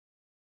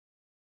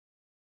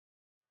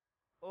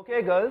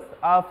Okay girls,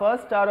 our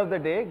first star of the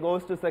day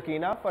goes to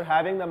Sakina for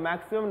having the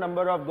maximum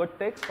number of good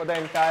ticks for the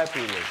entire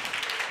period.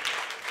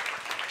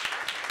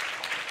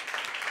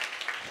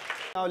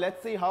 Now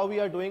let's see how we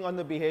are doing on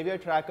the behavior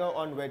tracker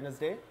on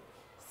Wednesday.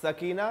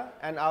 Sakina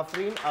and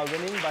Afreen are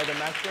winning by the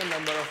maximum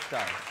number of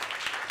stars.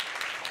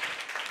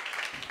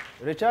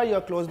 Richa,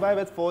 you're close by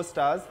with 4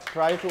 stars.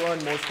 Try to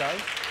earn more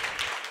stars.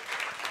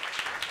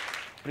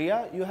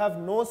 Priya, you have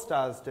no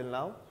stars till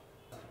now.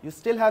 You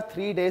still have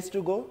 3 days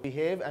to go.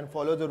 Behave and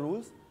follow the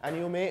rules and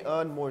you may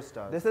earn more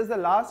stars. This is the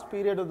last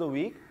period of the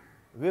week.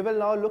 We will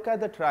now look at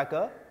the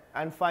tracker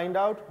and find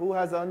out who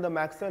has earned the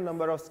maximum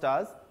number of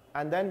stars,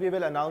 and then we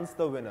will announce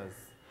the winners.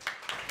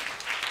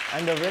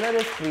 And the winner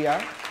is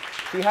Priya.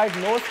 She had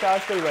no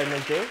stars till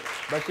Wednesday,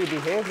 but she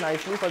behaved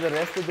nicely for the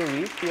rest of the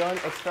week. She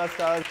earned extra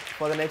stars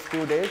for the next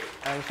 2 days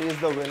and she is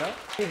the winner.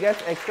 She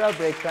gets extra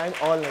break time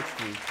all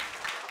next week.